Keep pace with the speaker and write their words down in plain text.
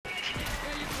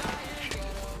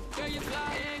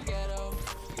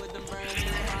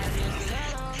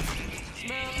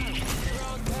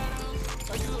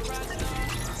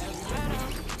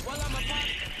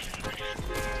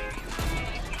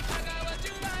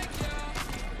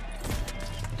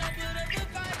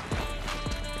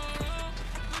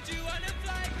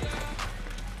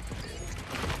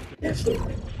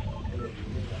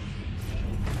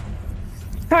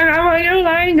Turn on what you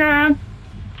like now.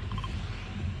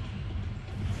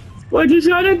 What you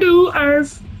trying to do,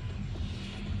 Earth?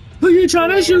 Who you trying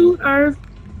to Where? shoot, Earth?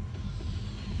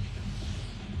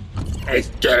 Hey,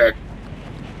 Jared,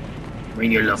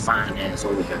 bring your little fine ass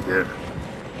over here, girl.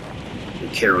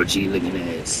 Your Carol G looking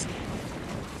ass.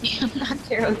 I'm not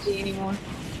Carol G anymore.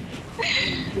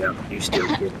 Yeah, you still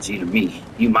Carol G to me.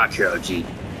 You my Carol G.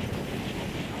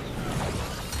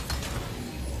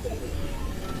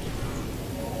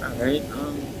 Alright,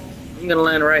 I'm gonna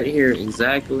land right here,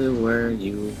 exactly where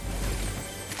you.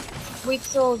 Wait,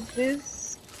 so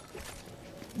this.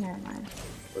 Never mind.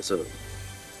 What's up?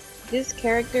 This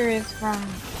character is from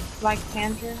Black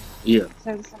Panther. Yeah,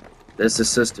 So, that's his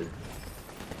sister.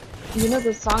 you know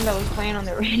the song that was playing on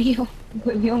the radio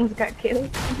when you almost got killed?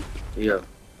 Yeah.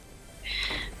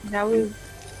 That was.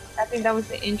 I think that was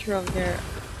the intro of their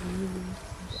movie.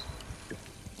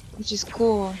 Which is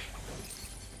cool.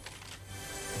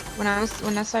 When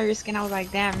I saw your skin, I was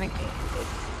like, damn, it's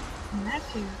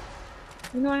matching.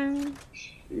 You know what I mean?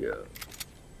 Yeah.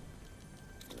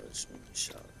 Let's make a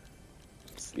shower.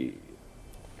 See.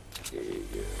 Yeah.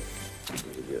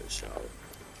 Get a shower.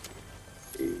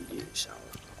 Yeah, shower.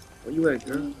 Where you at,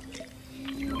 girl?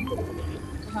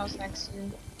 The house next to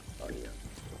you. Oh,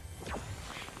 yeah.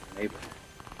 Neighbor.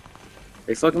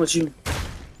 They fucking with you?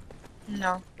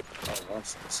 No. Oh, I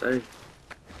was gonna say.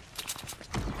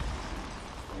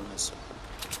 Honestly.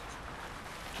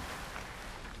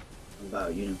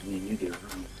 About you when you get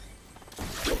around.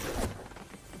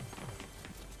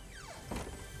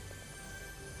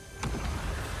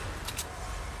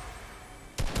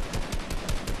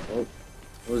 Oh,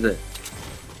 what was that?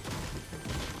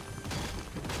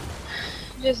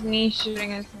 Just me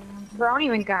shooting at someone. Bro, I don't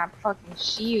even got fucking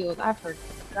shield. I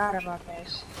forgot about that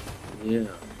shit. Yeah.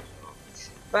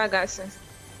 But I got some.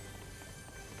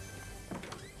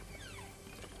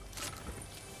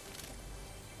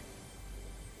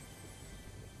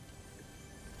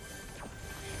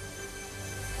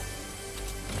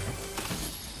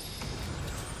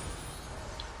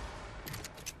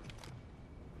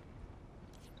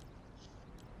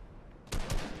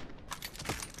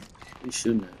 You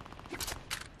shooting at?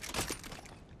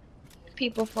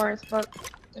 People far as fuck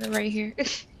that are right here.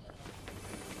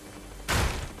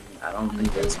 I don't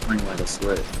think that's playing like a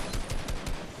sweat.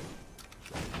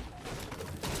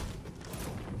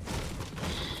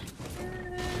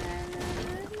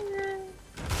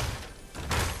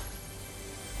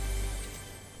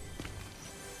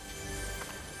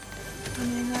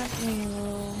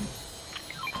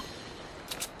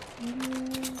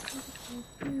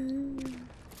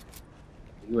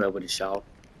 You out with a shower?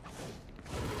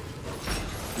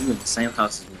 You in the same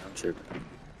house as me, I'm tripping.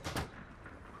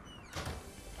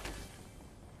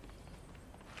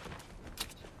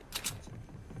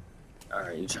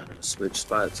 Alright, you trying to switch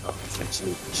spots? Oh, switch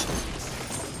you.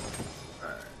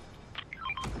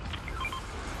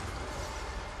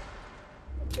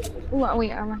 Alright. Ooh,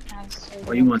 wait, I want to.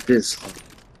 Or you want this?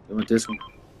 You want this one?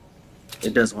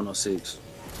 It does 106.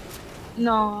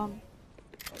 No,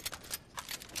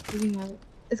 you know,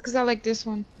 it's because I like this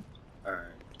one. Alright.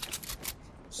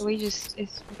 So we just, it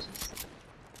switches.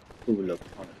 Ooh, look.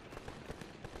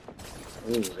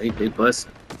 Oh, they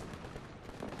busting.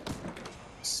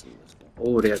 Let's see what's going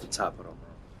on. Oh, they at the top of them.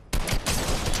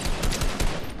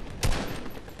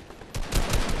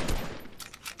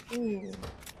 Ooh.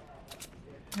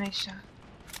 Nice shot.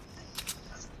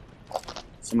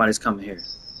 Somebody's coming here.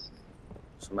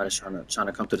 Somebody's trying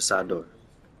to come to the side door.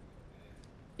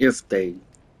 If they.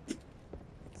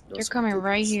 They're coming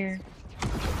right here.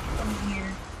 Coming here.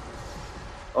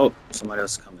 Oh, somebody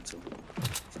else is coming too.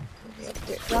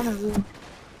 They're on the roof.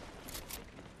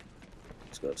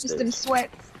 Let's go upstairs. Just them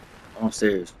sweats. I'm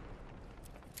upstairs.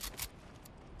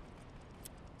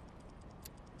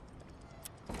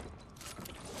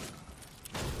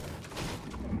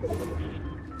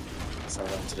 So I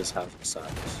went to this house beside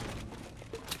us.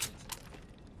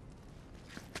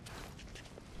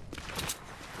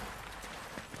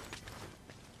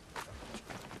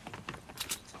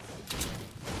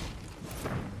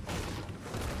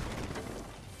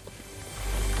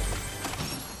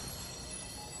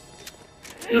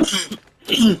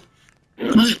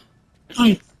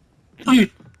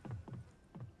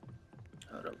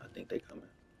 Hold up, I think they coming.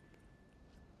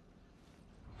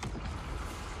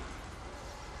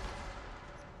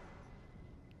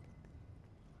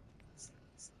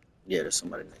 Yeah, there's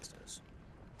somebody next to us.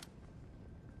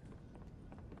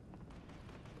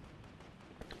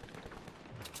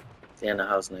 They're in the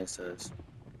house next to us.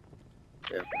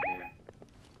 Yeah, from here.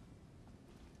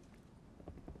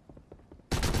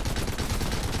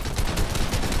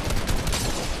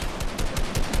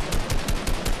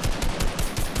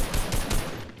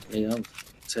 Yeah, I'm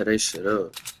tear they shit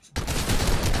up.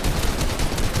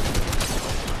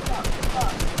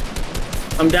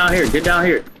 Come down here. Get down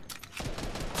here.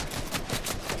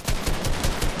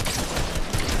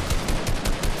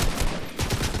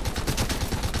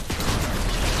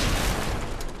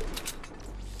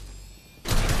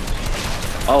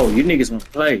 Oh, you niggas wanna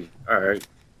play. Alright.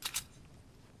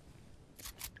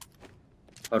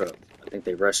 Hold up. I think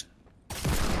they rushing.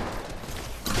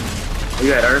 Where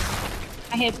you at, Earth?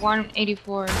 I hit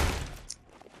 184.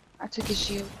 I took his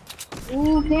shield.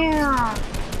 Ooh, damn.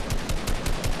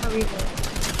 Hurry,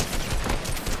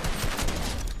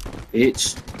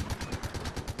 Bitch.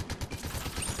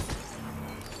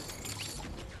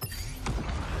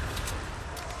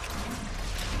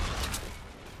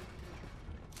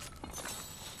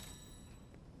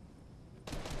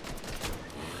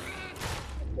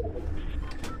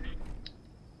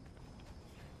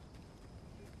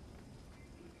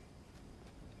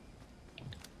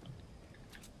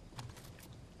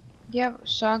 Do you have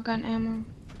shotgun ammo?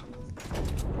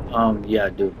 Yeah, I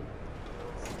do.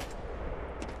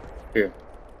 Here.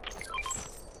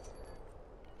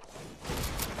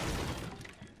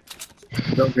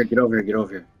 Get over here, get over here, get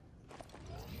over here.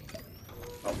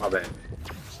 Oh, my bad.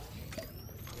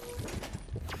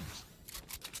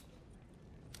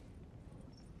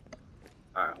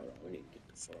 Alright, hold on. We need to get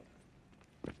the fuck.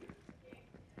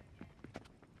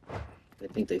 They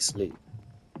think they sleep.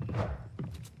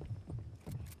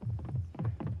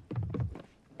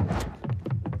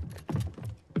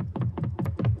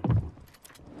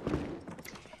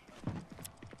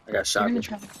 I got You're shotgun. gonna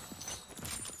try.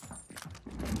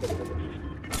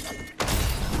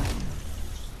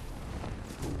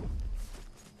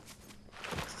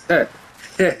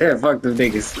 Fuck them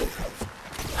niggas.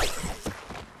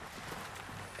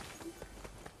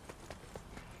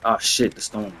 Oh shit, the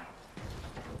storm.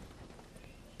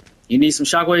 You need some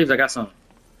shockwaves? I got some.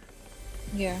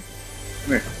 Yeah.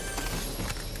 Come here.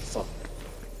 Fuck.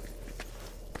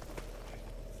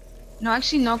 No,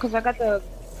 actually, no, because I got the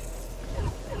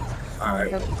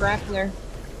Alright. grappler.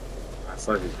 Alright,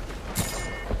 fuck it.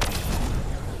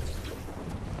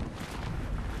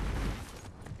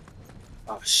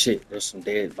 Oh shit, there's some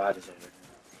dead bodies over here.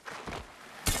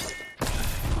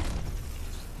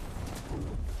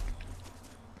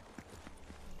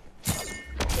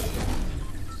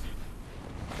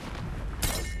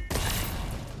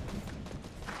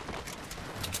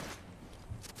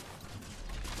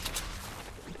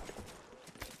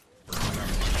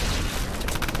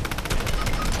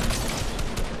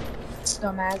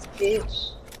 Dumbass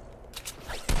bitch.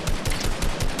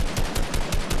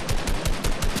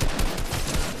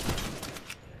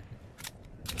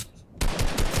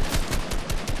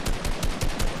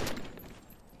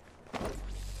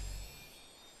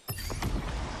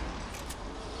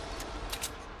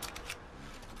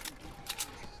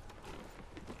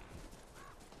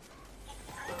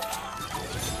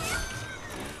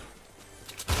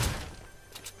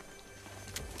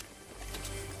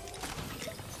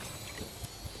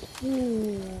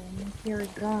 Ooh, here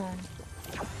it gone.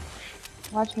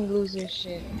 Watch me lose this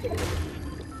shit.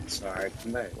 It's alright,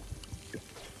 come back.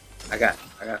 I got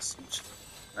some shit.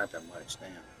 Not that much, damn.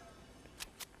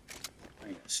 I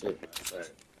ain't got shit,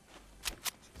 but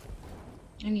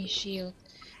I need shield.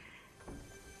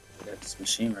 I got this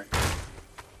machine right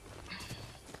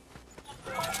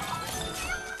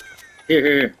here.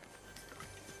 Here.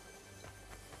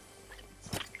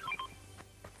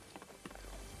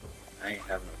 I ain't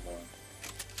having no more.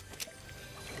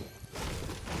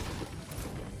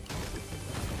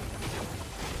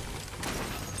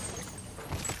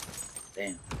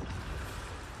 Damn.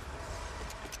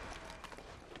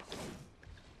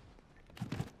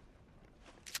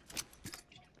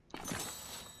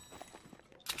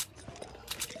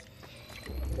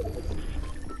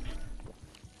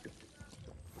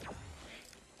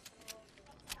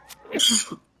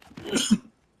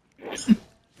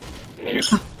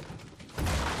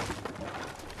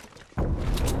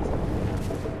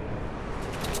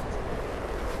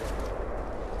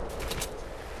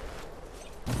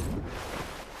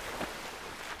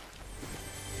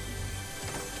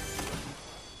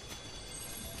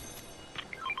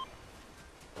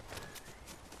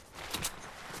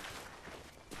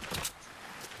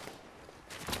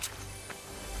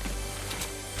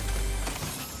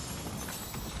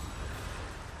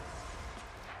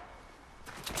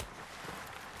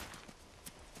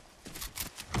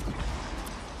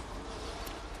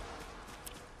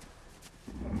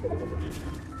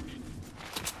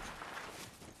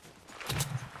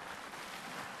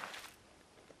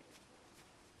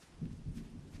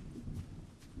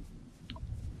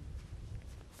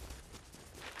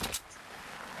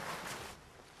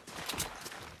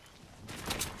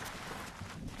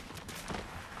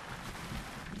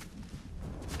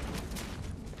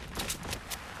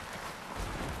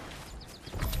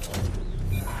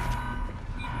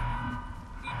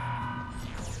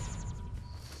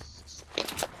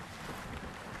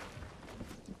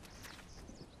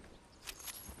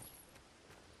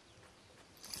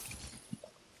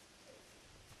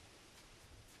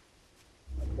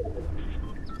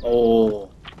 Oh.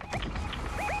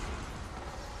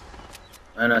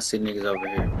 And I see niggas over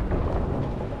here.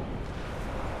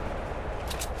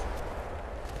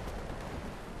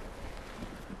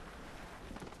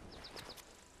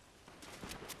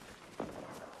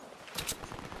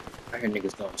 I hear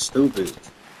niggas going stupid.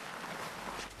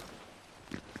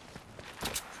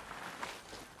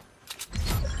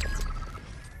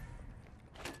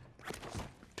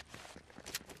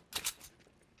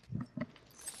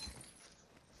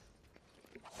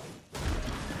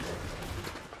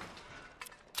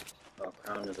 Oh,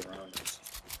 Crown is around us.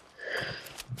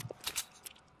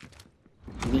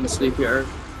 You getting sleepy, Earth?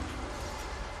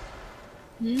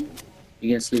 Hmm? You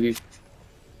getting sleepy?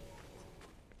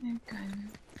 Okay.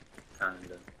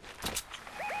 Kinda.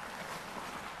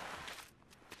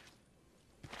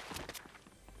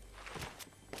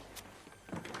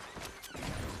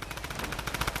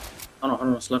 Hold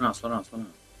on, slow down. Fuck,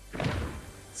 man.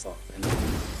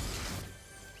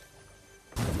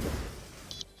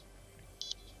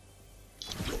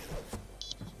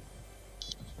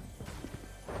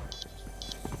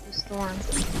 The storm.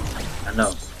 I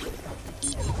know.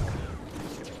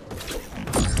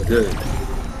 Good.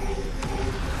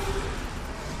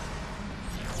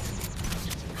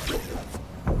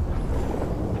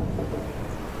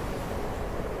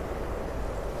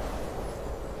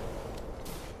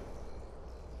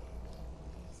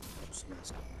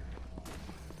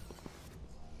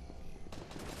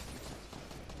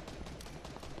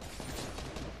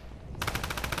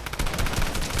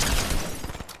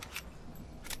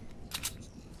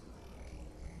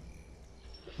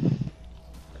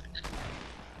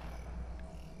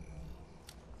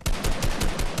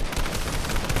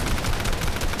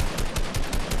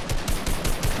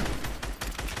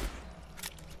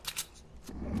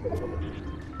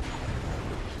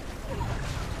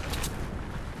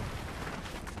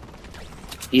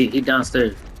 He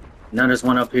downstairs. Now there's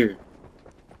one up here.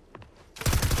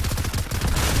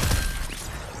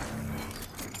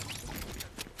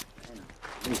 Damn,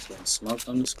 he's getting smoked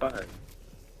on the spot.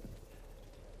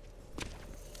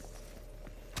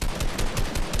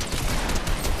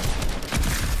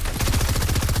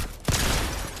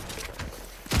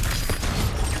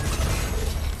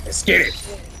 Let's get it.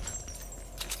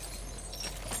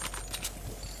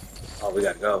 Oh, we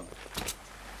gotta go.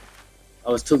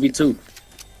 Oh, it's 2v2.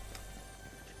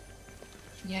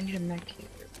 Yeah, I need a med kit.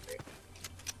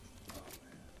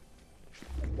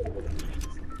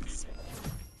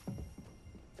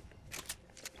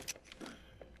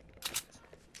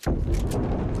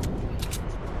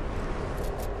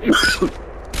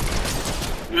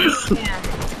 Yeah.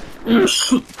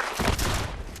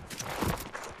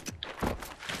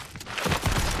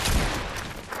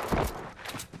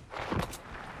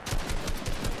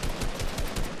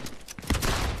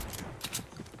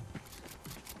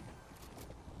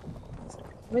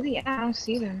 Really, I don't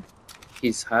see them.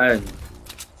 He's hiding.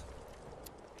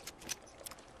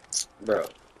 Bro.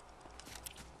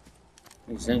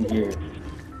 He's in here.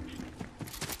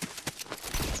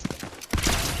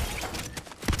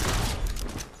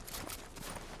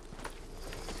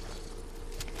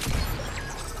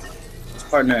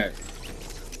 Partner.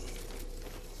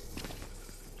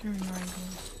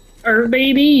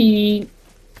 Baby.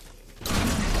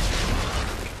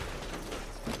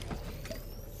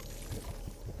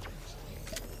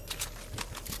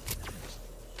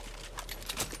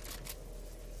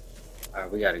 Alright,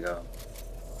 we gotta go.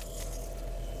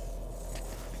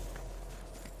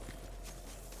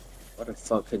 What the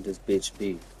fuck could this bitch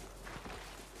be?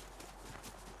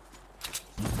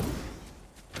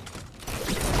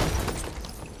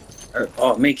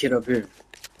 Oh, make it up here.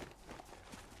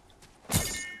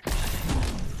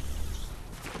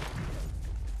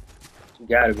 You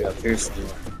gotta be up here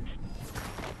somewhere.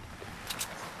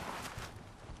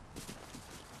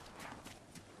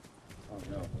 Oh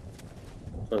no.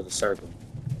 Close the circle.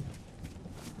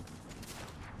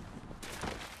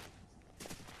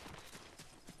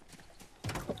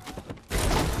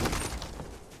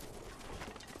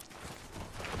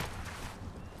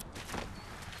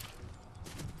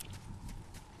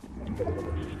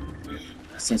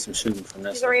 I seen some shooting from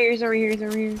that He's side. over here, he's over here, he's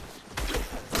over here.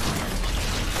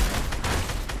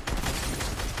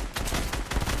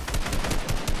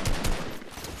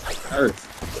 Earth.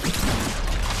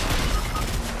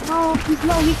 Oh, he's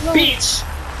low, he's low. Bitch!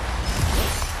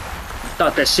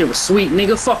 Thought that shit was sweet,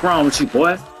 nigga. Fuck wrong with you,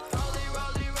 boy.